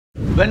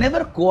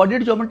Whenever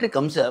coordinate geometry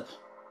comes up,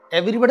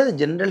 everybody has a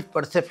general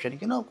perception,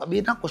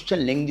 अभी ना question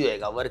lengthy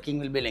होएगा, working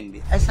will be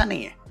lengthy. ऐसा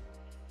नहीं है.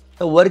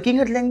 The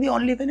working is lengthy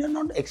only when you are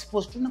not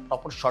exposed to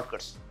proper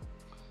shortcuts.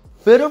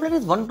 Pair of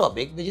length is one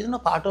topic which is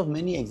part of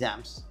many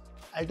exams.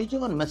 I'll teach you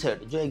one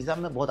method जो exam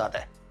में बहुत आता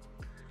है.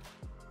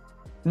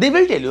 They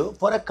will tell you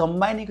for a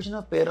combined equation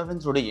of pair of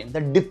lengths origin, the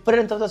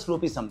difference of the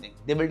slope is something.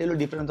 They will tell you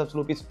difference of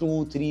slope is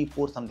 2, 3,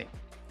 4 something.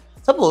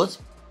 Suppose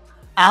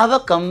I have a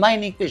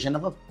combined equation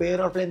of a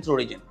pair of lengths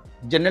origin.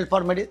 General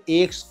format is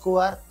ax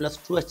square plus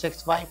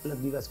 2hxy plus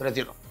by square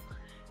 0.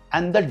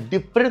 And the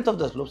difference of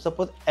the slope,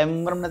 suppose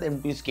m1 minus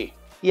m2 is k.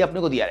 ये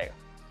अपने को दिया रहेगा.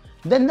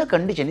 Then the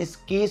condition is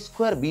k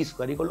square b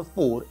square equal to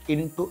 4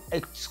 into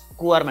h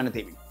square minus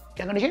ab.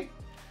 क्या condition?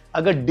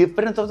 अगर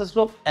difference of the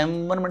slope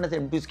m1 minus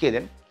m2 is k,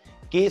 then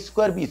k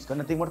square b square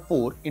nothing but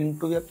 4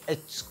 into your h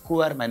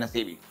square minus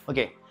ab.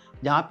 Okay.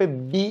 जहाँ पे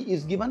b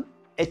is given,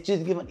 h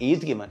is given, a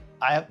is given.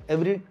 I have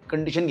every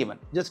condition given.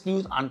 Just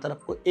use answer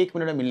आपको 1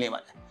 minute में मिलने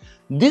वाला है.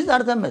 These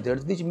are the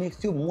methods which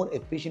makes you more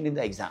efficient in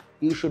the exam.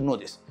 You should know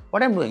this.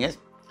 What I'm doing is,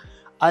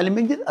 I'll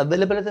make this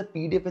available as a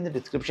PDF in the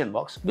description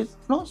box with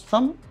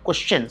some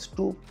questions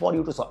for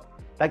you to solve.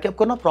 ताकि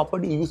आपको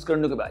properly use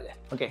करने को मिल जाए.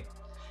 Okay.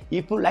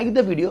 If you like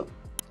the video,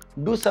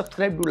 do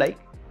subscribe, do like.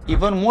 If you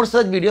want more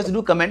such videos,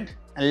 do comment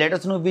and let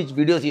us know which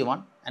videos you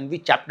want and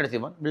which chapters you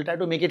want. We'll try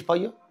to make it for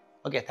you.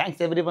 Okay.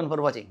 Thanks everyone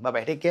for watching. Bye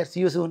bye. Take care.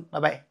 See you soon. Bye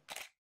bye.